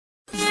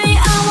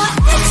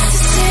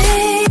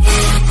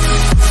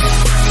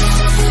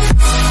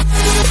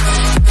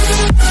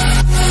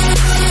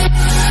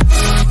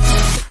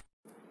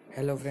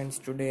Hello friends,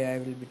 today I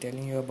will be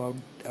telling you about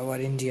our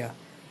India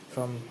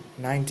from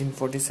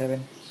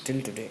 1947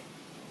 till today.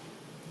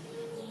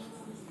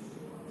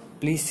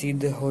 Please see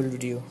the whole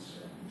video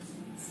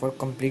for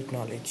complete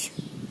knowledge.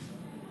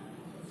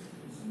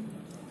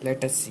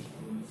 Let us see.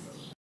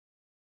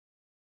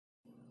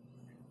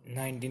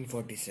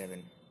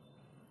 1947.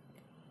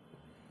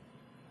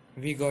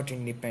 We got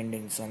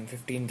independence on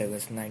 15th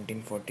August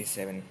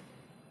 1947.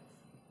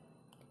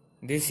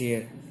 This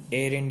year,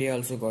 Air India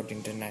also got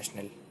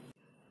international.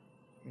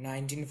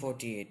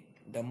 1948.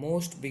 The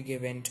most big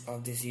event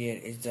of this year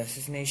is the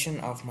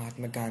assassination of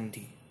Mahatma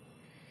Gandhi.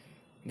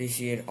 This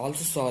year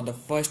also saw the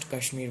first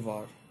Kashmir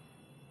War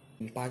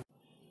in Pakistan.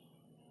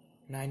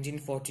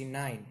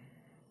 1949.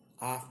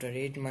 After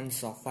 8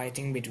 months of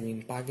fighting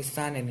between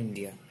Pakistan and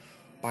India,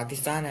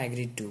 Pakistan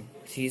agreed to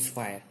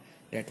ceasefire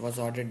that was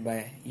ordered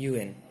by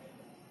UN,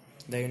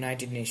 the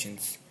United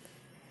Nations.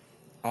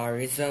 Our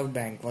Reserve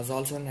Bank was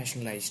also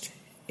nationalized.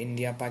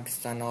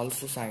 India-Pakistan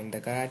also signed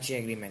the Karachi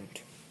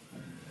Agreement.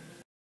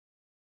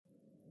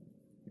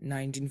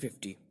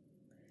 1950.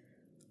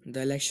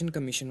 The Election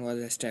Commission was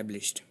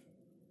established.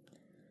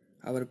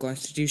 Our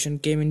constitution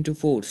came into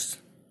force.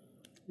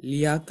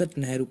 Liaquat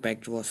Nehru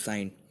Pact was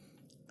signed.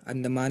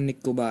 Andaman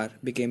Nicobar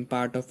became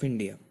part of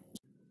India.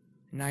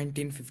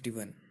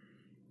 1951.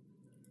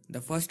 The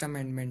first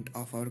amendment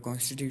of our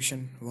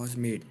constitution was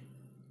made.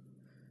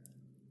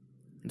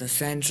 The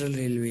Central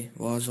Railway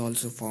was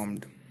also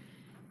formed.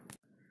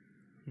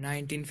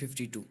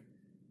 1952.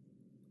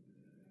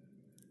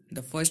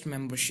 The first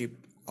membership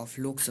of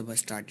Lok Sabha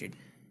started.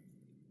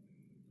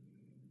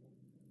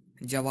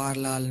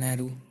 Jawaharlal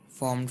Nehru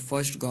formed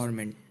first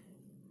government.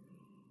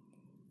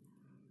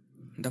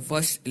 The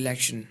first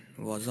election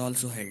was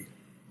also held.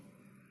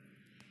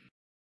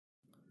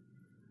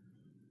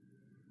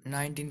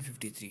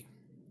 1953.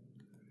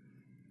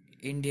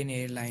 Indian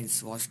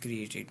Airlines was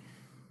created.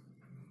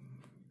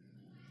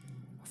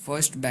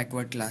 First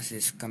Backward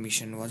Classes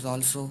Commission was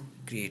also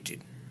created.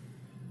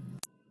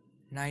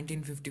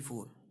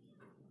 1954.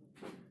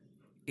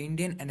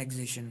 Indian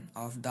annexation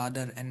of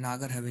Dadar and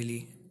Nagar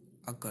Haveli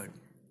occurred.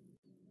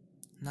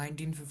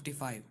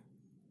 1955.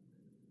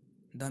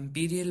 The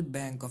Imperial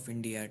Bank of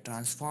India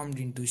transformed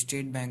into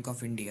State Bank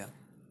of India.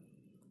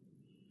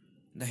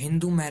 The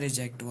Hindu Marriage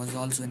Act was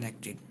also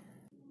enacted.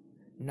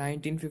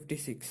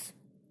 1956.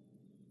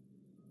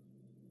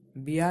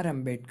 B.R.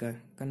 Ambedkar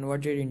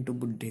converted into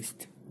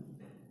Buddhist.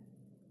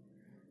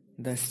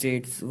 The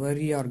states were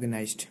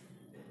reorganized.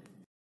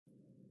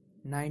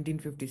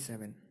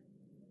 1957.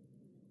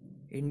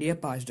 India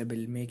passed a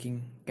bill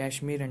making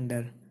Kashmir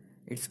under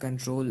its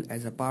control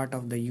as a part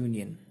of the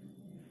Union.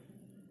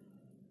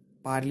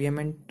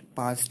 Parliament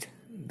passed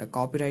the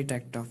Copyright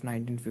Act of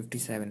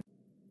 1957.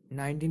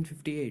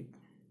 1958.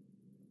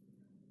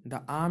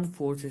 The Armed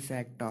Forces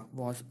Act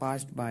was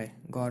passed by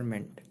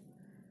government.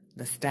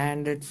 The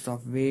standards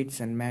of weights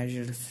and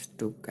measures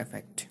took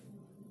effect.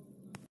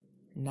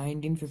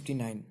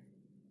 1959.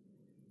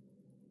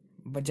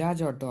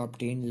 Bajaj Auto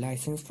obtained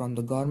license from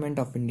the Government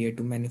of India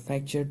to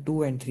manufacture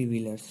 2 and 3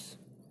 wheelers.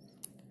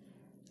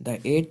 The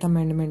 8th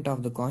Amendment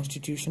of the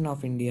Constitution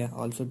of India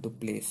also took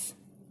place.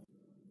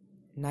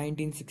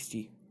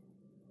 1960.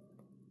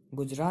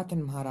 Gujarat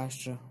and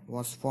Maharashtra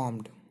was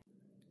formed.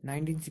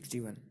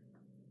 1961.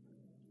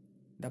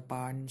 The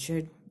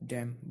Panshed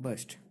Dam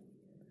burst.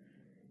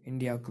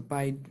 India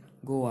occupied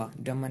Goa,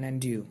 Daman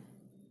and Diu.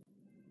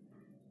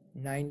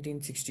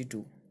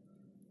 1962.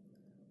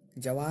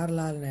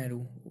 Jawaharlal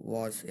Nehru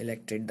was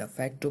elected the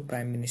facto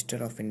Prime Minister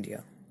of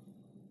India.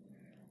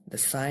 The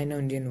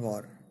Sino-Indian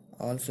War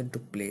also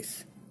took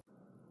place.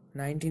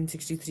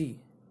 1963.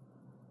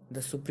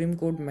 The Supreme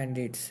Court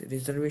mandates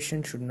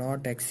reservation should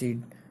not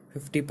exceed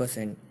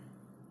 50%.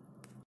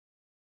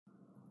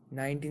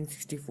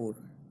 1964.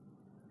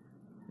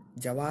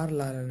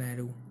 Jawaharlal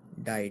Nehru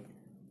died.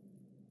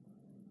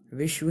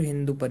 Vishwa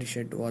Hindu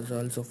Parishad was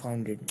also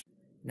founded.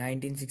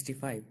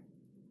 1965.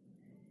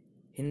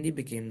 Hindi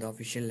became the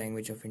official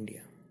language of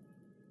India.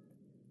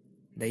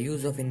 The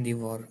use of Hindi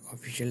for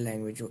official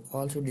language was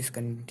also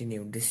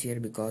discontinued this year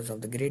because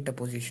of the great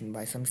opposition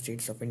by some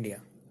states of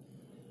India.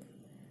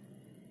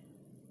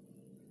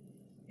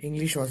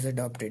 English was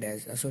adopted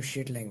as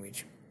associate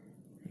language.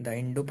 The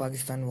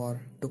Indo-Pakistan War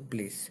took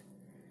place.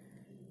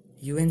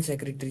 UN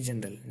Secretary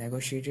General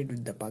negotiated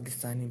with the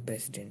Pakistani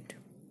President.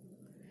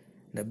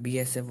 The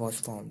BSF was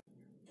formed.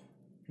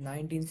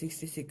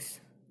 1966.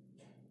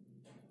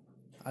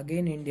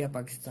 Again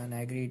India-Pakistan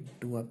agreed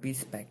to a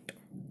peace pact.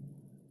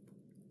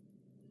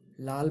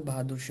 Lal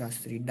Bahadur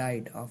Shastri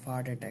died of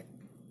heart attack.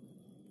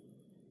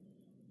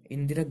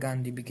 Indira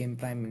Gandhi became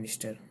Prime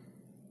Minister.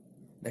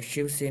 The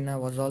Shiv Sena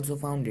was also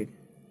founded.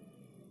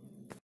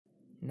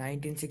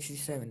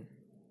 1967.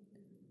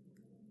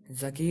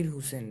 Zakir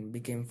Hussain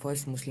became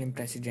first Muslim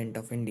President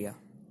of India.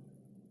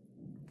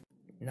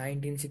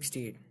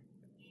 1968.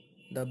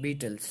 The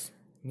Beatles,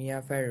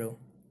 Mia Farrow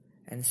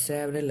and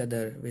several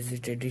others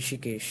visited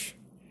Rishikesh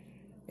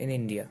in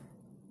India.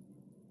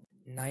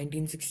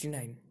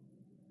 1969.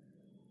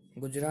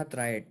 Gujarat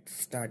riot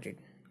started.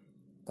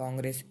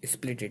 Congress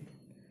split.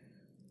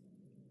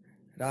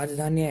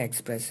 Rajdhani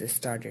Express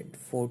started.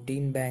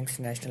 14 banks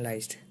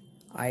nationalized.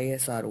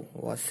 ISRO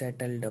was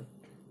settled up.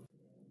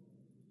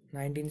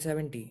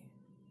 1970.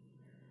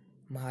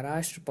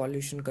 Maharashtra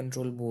Pollution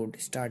Control Board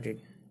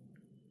started.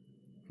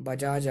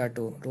 Bajaj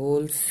Auto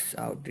rolls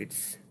out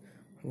its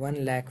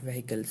 1 lakh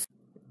vehicles.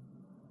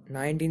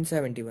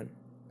 1971.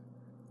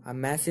 A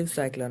massive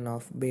cyclone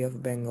off Bay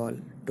of Bengal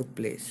took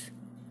place.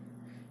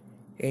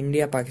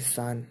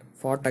 India-Pakistan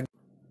fought again.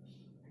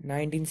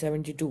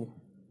 1972.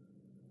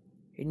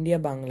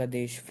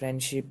 India-Bangladesh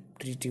Friendship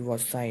Treaty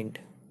was signed.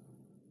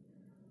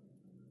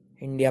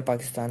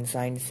 India-Pakistan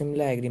signed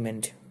similar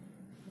agreement.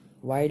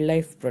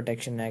 Wildlife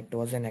Protection Act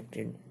was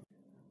enacted.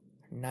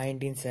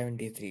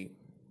 1973.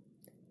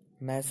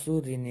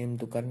 Mysore renamed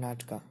to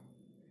Karnataka.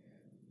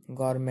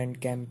 Government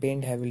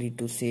campaigned heavily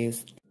to save.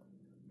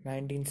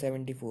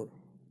 1974.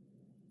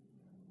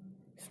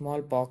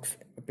 Smallpox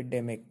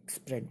epidemic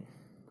spread.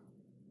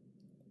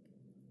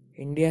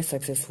 India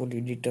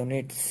successfully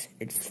detonates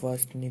its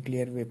first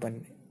nuclear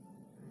weapon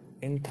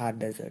in Thar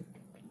Desert.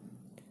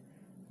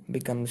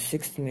 Becomes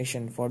sixth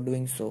nation for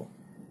doing so.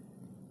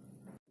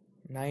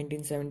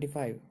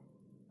 1975.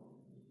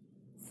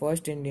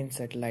 First Indian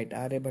satellite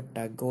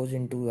Aryabhatta goes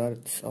into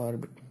Earth's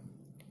orbit.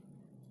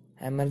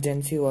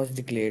 Emergency was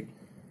declared.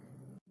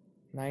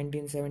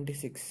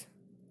 1976.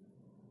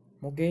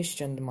 Mukesh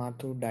Chand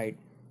Mathur died.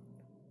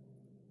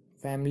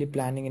 Family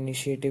planning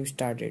initiative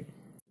started.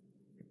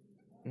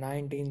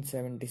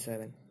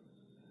 1977.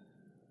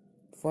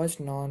 First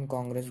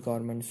non-Congress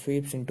government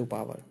sweeps into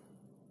power.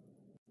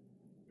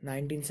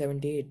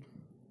 1978.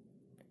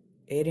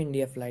 Air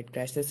India flight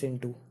crashes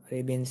into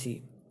Arabian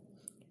Sea.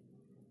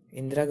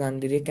 Indira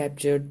Gandhi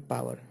recaptured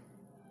power.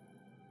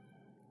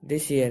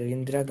 This year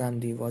Indira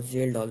Gandhi was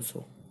jailed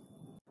also.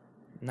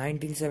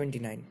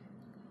 1979.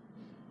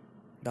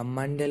 The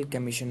Mandal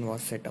Commission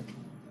was set up.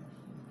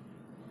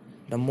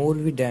 The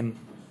Morbi Dam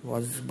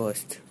was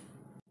burst.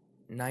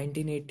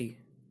 1980.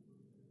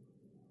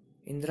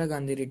 Indira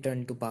Gandhi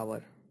returned to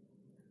power.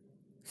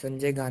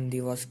 Sanjay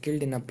Gandhi was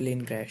killed in a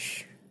plane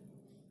crash.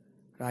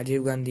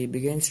 Rajiv Gandhi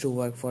begins to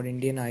work for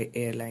Indian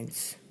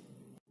Airlines.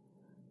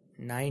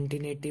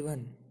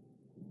 1981.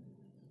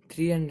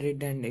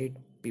 308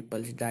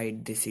 people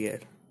died this year.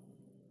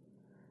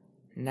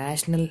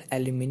 National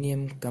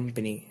Aluminium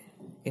Company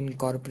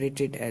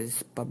incorporated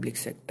as public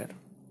sector.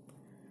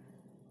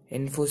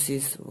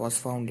 Infosys was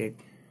founded.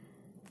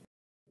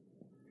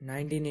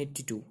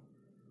 1982.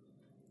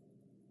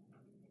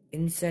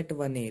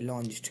 INSAT-1A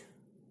launched.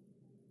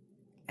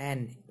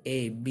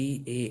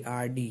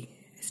 NABARD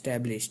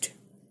established.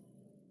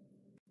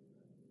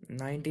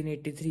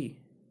 1983.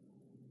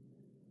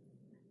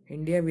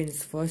 India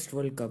wins first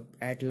World Cup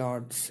at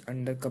Lord's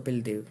under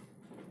Kapil Dev.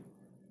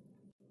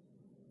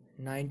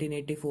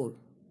 1984.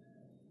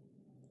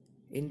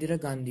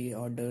 Indira Gandhi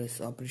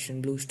orders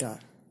Operation Blue Star.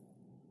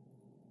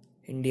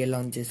 India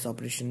launches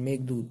Operation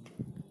Meghdoot.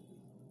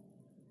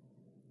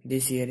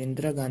 This year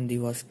Indira Gandhi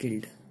was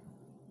killed.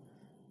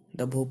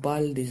 The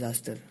Bhopal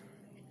disaster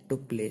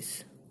took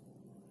place.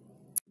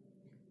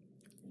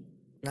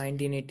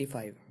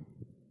 1985.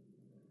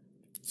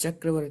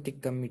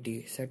 Chakravarti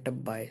Committee set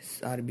up by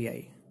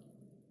RBI.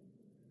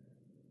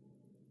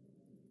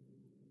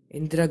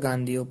 Indira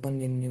Gandhi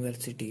Open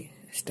University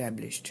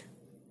established.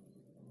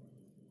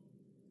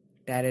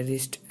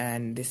 Terrorist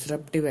and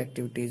Disruptive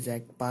Activities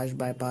Act passed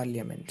by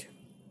Parliament.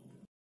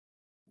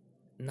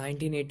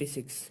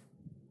 1986.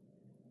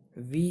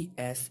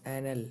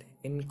 VSNL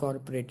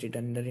incorporated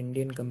under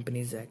Indian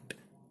Companies Act.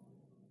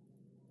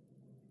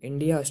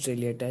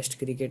 India-Australia Test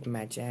cricket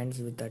match ends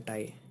with a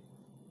tie.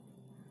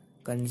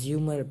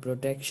 Consumer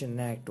Protection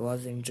Act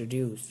was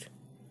introduced.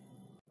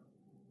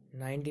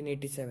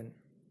 1987.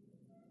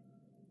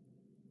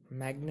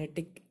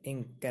 Magnetic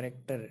ink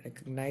character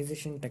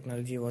recognition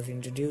technology was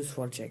introduced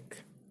for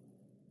check.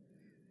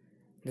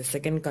 The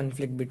second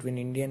conflict between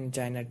India and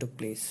China took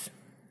place.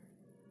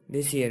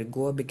 This year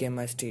Goa became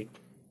a state.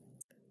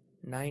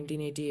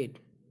 1988.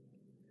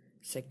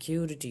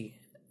 Security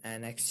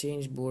and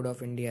Exchange Board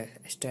of India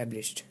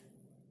established.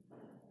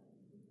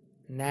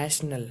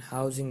 National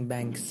Housing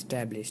Bank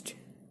established.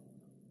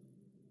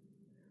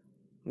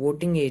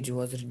 Voting age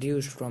was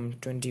reduced from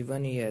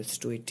 21 years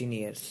to 18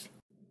 years.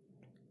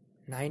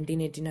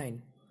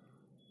 1989.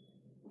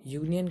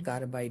 Union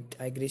Carbide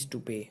agrees to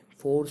pay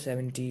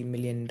 $470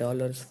 million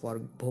for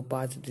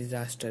Bhopal's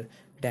disaster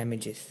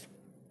damages.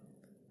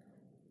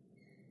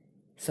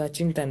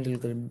 Sachin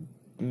Tendulkar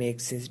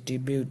makes his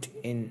debut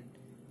in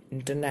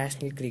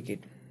international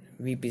cricket.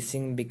 VP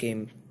Singh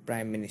became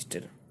Prime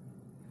Minister.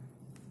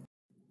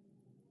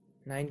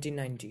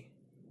 1990.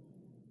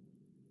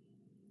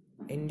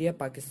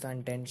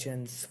 India-Pakistan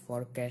tensions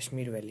for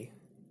Kashmir Valley.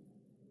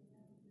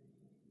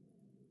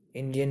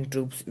 Indian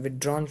troops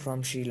withdrawn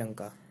from Sri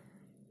Lanka.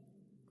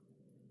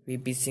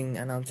 VP Singh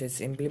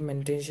announces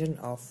implementation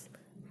of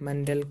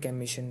Mandal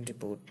Commission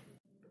report.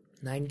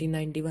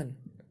 1991.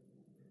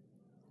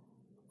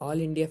 All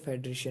India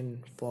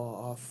Federation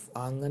of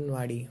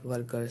Anganwadi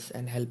Workers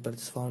and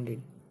Helpers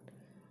founded.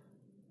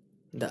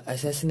 The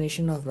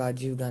assassination of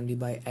Rajiv Gandhi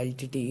by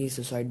LTTE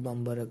suicide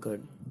bomber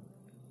occurred.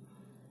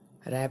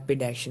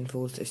 Rapid Action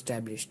Force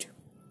established.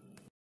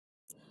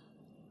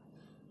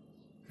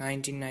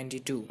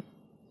 1992.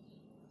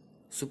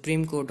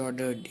 Supreme Court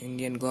ordered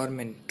Indian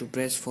government to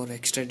press for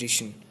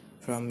extradition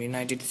from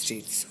United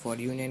States for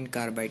Union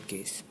Carbide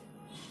case.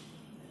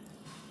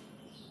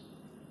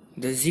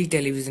 The Zee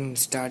television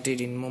started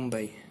in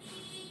Mumbai.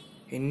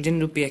 Indian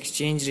rupee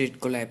exchange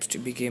rate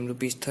collapsed, became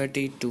rupees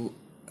 30 to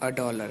a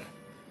dollar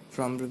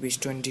from rupees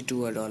 20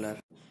 to a dollar.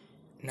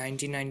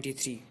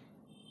 1993.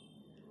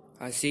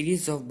 A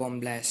series of bomb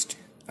blasts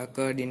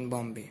occurred in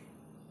Bombay.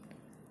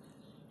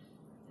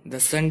 The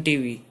Sun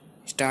TV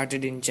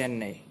started in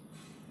Chennai.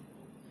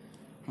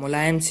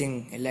 Mulayam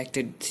Singh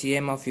elected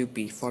CM of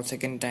UP for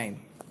second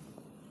time.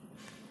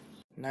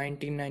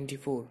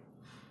 1994.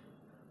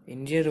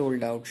 India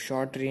rolled out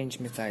short-range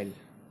missile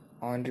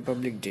on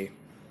Republic Day.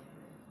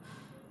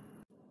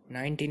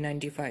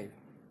 1995.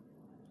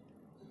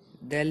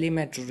 Delhi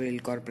Metro Rail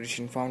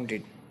Corporation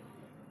founded.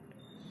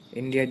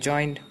 India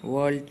joined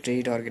World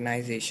Trade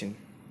Organization.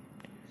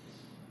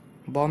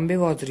 Bombay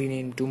was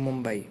renamed to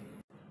Mumbai.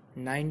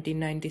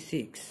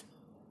 1996.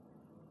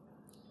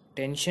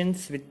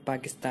 Tensions with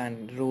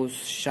Pakistan rose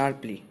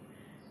sharply,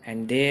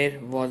 and there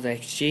was an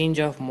exchange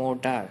of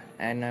mortar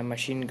and a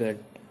machine gun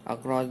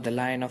across the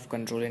line of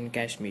control in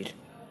Kashmir.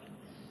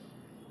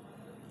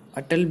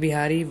 Atal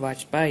Bihari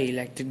Vajpayee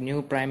elected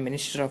new Prime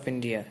Minister of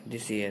India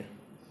this year.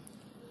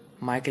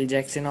 Michael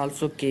Jackson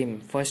also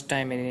came first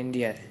time in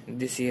India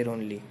this year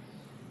only.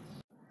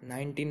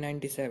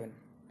 1997.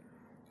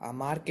 A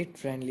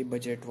market-friendly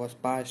budget was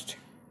passed.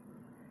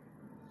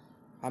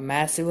 A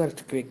massive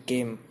earthquake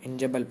came in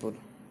Jabalpur.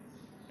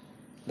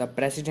 The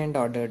president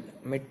ordered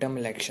midterm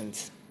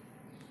elections.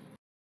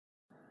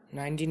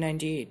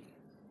 1998.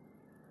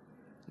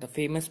 The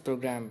famous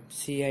program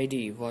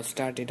CID was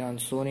started on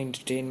Sony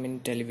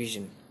Entertainment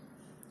Television.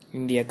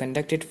 India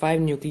conducted 5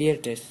 nuclear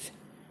tests.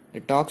 The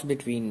talks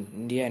between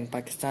India and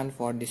Pakistan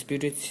for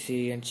disputed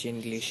Syrian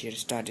Chain Glacier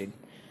started.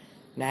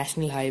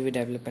 National Highway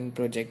Development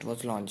Project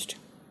was launched.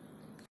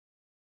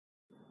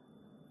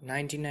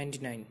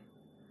 1999.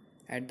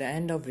 At the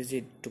end of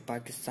visit to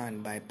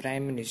Pakistan by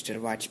Prime Minister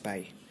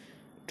Vajpayee,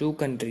 2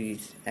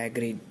 countries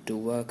agreed to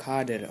work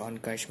harder on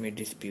Kashmir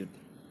dispute.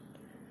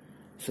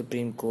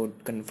 Supreme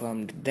Court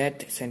confirmed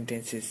death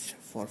sentences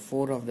for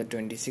 4 of the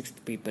 26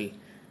 people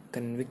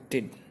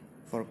convicted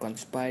for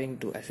conspiring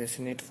to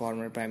assassinate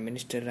former Prime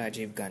Minister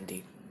Rajiv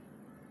Gandhi.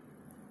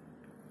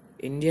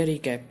 India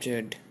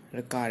recaptured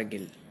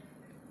Kargil.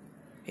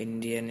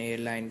 Indian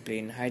airline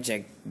plane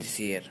hijacked this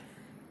year.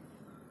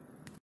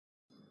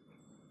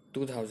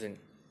 2000.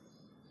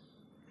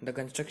 The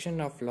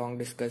construction of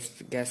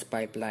long-discussed gas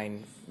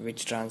pipeline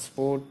which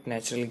transport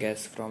natural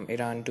gas from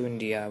Iran to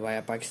India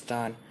via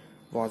Pakistan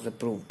was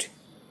approved.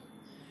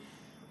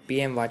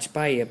 PM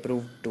Vajpayee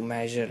approved to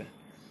measure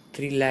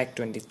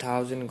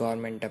 320,000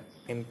 government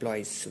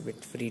employees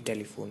with free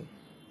telephone.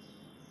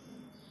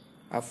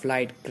 A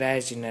flight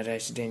crashed in a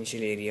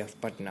residential area of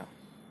Patna.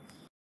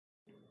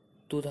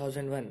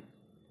 2001.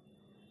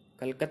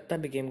 Kolkata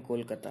became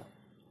Kolkata.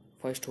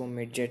 First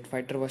homemade jet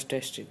fighter was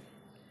tested.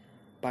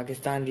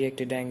 Pakistan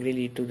reacted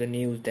angrily to the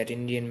news that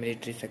Indian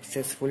military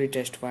successfully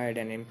test-fired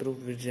an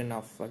improved version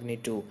of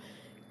Agni-2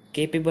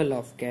 capable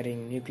of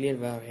carrying nuclear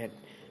warhead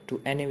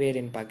to anywhere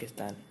in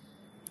Pakistan.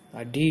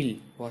 A deal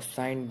was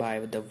signed by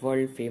the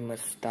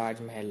world-famous Taj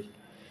Mahal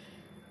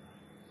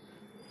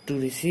to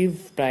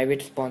receive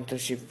private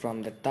sponsorship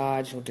from the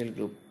Taj Hotel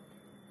Group.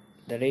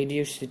 The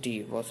Radio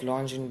City was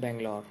launched in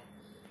Bangalore.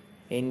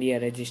 India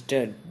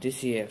registered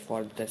this year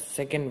for the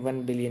second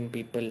 1 billion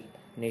people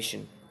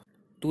nation.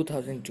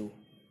 2002.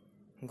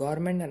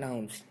 Government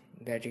announced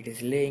that it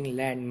is laying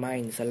land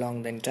mines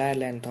along the entire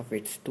length of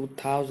its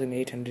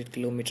 2,800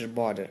 km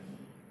border.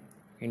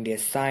 India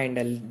signed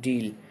a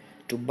deal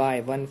to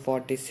buy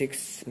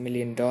 $146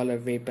 million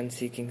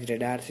weapon-seeking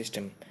radar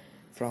system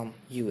from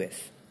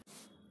US.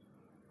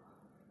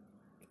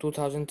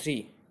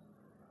 2003.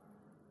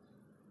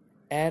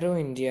 Aero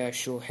India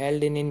show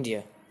held in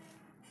India.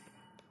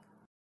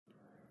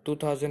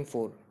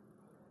 2004.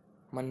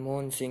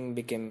 Manmohan Singh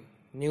became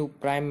new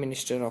Prime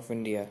Minister of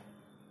India.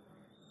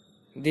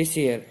 This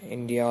year,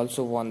 India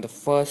also won the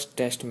first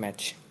test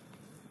match.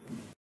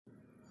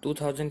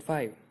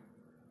 2005.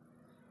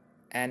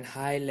 An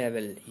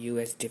high-level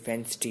US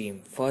defense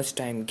team first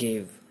time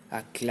gave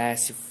a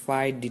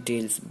classified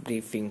details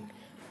briefing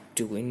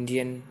to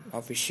Indian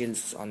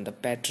officials on the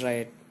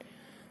Patriot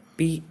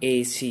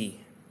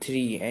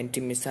PAC-3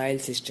 anti-missile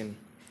system,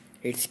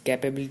 its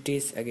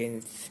capabilities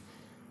against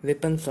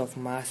weapons of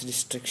mass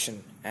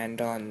destruction, and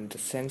on the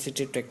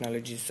sensitive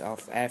technologies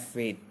of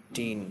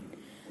F-18A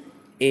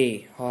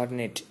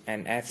Hornet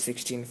and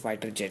F-16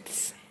 fighter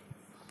jets.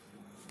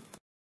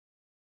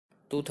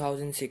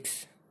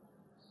 2006.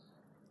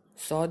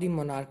 Saudi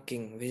monarch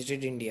king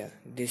visited India.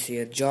 This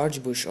year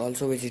George Bush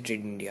also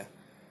visited India.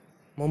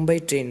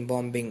 Mumbai train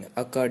bombing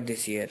occurred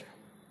this year.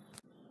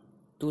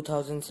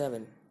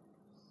 2007.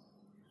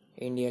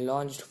 India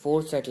launched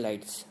 4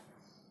 satellites.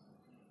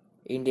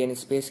 Indian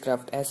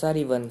spacecraft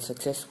SRE-1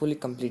 successfully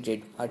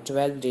completed a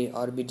 12-day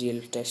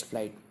orbital test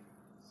flight.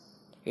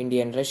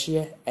 India and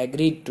Russia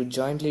agreed to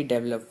jointly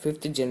develop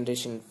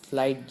fifth-generation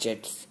flight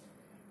jets.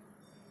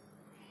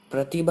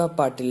 Pratibha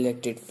Patil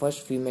elected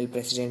first female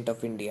president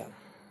of India.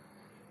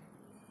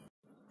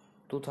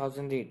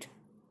 2008.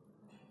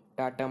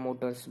 Tata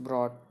Motors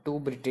bought two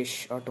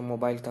British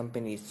automobile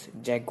companies,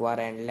 Jaguar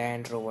and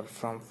Land Rover,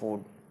 from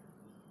Ford.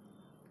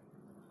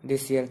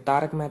 This year,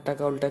 Tarak Mehta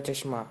Ka Ulta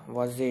Chashma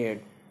was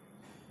aired.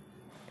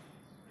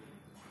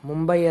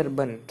 Mumbai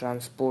Urban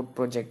Transport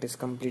Project is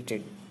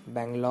completed.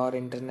 Bangalore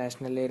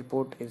International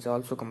Airport is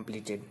also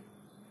completed.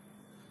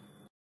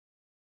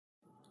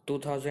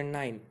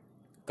 2009.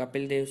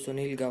 Kapil Dev,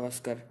 Sunil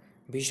Gavaskar,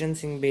 Bhushan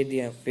Singh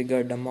Bedia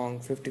figured among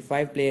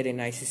 55 players in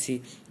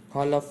ICC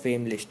Hall of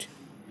Fame list.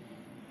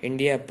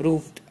 India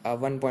approved a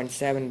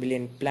 $1.7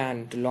 billion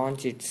plan to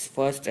launch its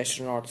first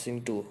astronauts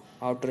into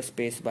outer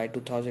space by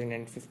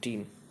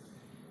 2015.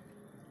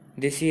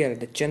 This year,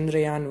 the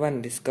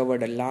Chandrayaan-1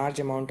 discovered a large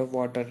amount of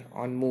water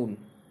on Moon.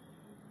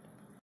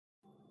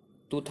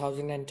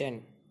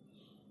 2010.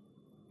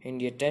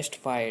 India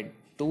test-fired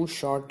two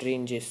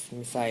short-range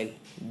missiles,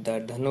 the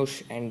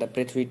Dhanush and the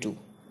Prithvi-2.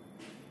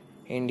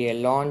 India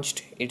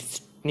launched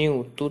its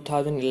new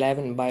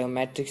 2011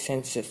 biometric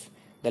census,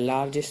 the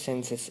largest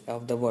census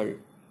of the world.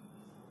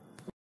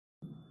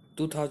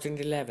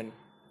 2011.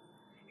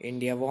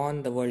 India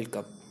won the World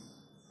Cup.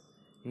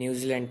 New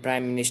Zealand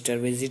Prime Minister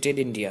visited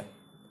India.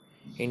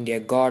 India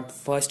got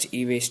first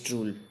e-waste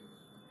rule.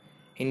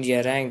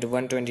 India ranked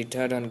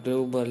 123rd on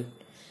Global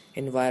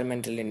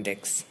Environmental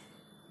Index.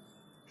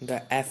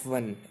 The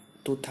F1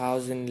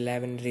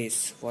 2011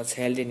 race was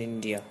held in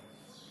India.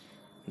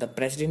 The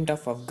President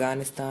of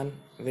Afghanistan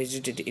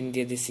visited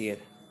India this year.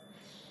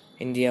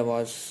 India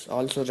was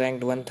also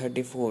ranked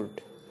 134th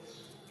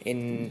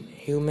in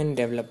Human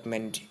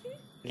Development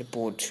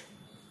Report.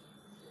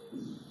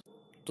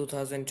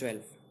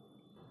 2012.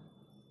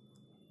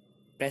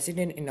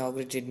 President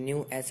inaugurated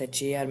new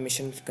SHAR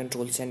Mission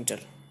Control Center.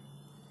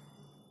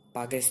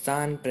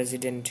 Pakistan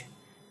President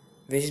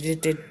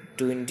visited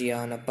to India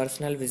on a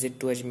personal visit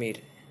to Ajmer.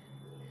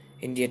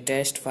 India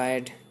test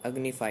fired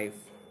Agni 5.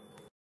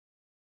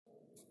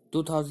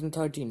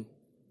 2013.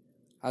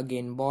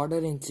 Again, border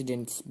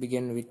incidents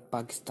began with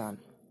Pakistan.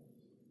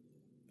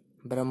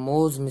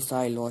 BrahMos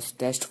missile was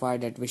test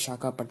fired at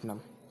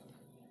Vishakhapatnam.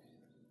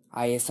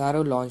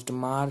 ISRO launched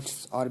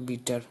Mars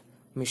Orbiter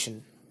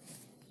mission.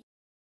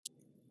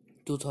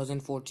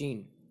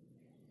 2014.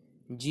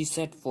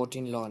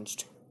 GSAT-14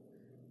 launched.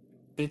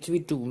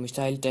 Prithvi-2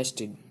 missile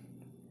tested.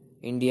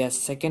 India's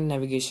second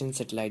navigation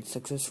satellite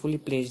successfully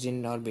placed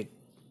in orbit.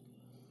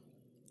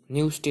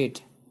 New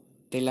state,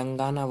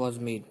 Telangana, was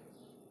made.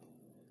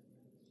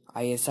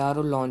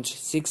 ISRO launched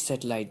 6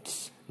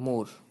 satellites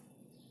more.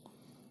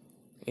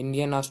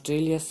 India and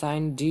Australia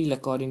signed deal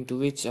according to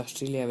which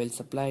Australia will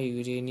supply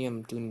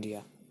uranium to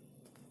India.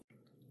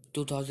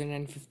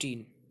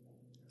 2015.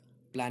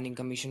 Planning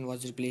Commission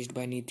was replaced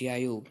by Niti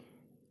Aayog.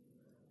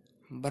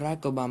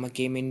 Barack Obama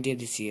came India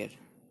this year.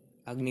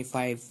 Agni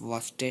 5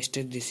 was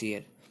tested this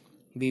year.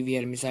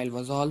 BVR missile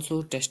was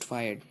also test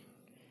fired.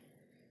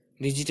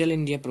 Digital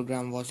India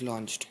program was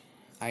launched.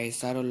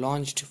 ISRO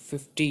launched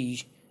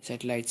 50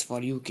 satellites for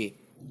UK.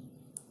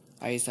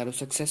 ISRO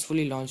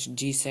successfully launched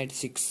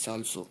GSAT-6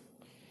 also.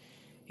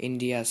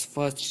 India's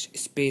first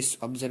space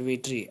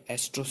observatory,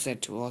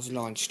 AstroSat, was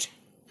launched.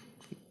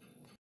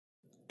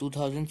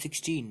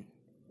 2016.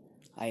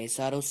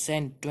 ISRO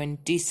sent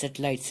 20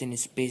 satellites in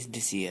space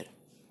this year.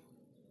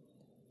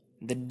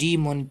 The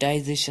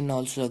demonetization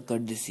also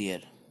occurred this year.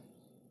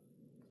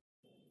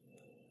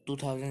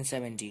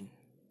 2017.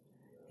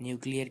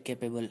 Nuclear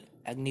capable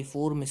Agni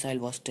 4 missile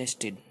was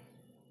tested.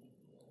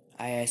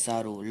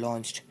 ISRO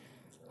launched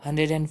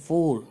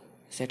 104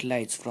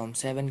 satellites from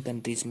 7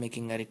 countries,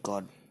 making a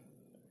record.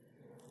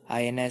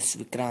 INS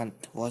Vikrant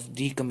was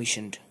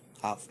decommissioned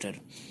after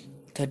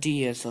 30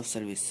 years of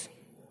service.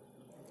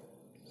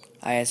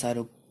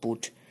 ISRO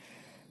put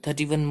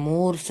 31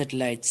 more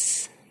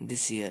satellites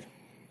this year.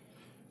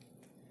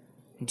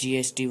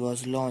 GST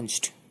was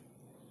launched.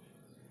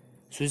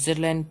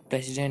 Switzerland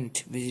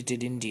President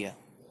visited India.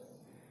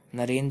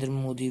 Narendra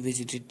Modi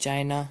visited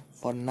China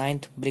for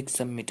 9th BRICS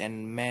Summit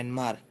and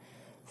Myanmar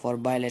for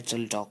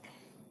bilateral talk.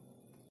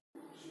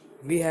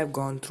 We have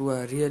gone through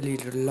a really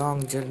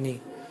long journey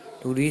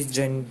to reach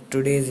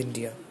today's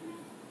India.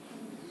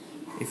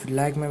 If you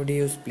like my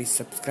videos, please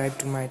subscribe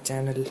to my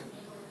channel,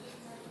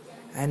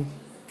 and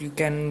you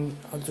can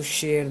also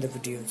share the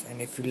videos,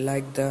 and if you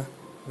like the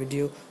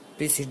video,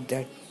 please hit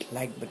that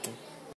like button.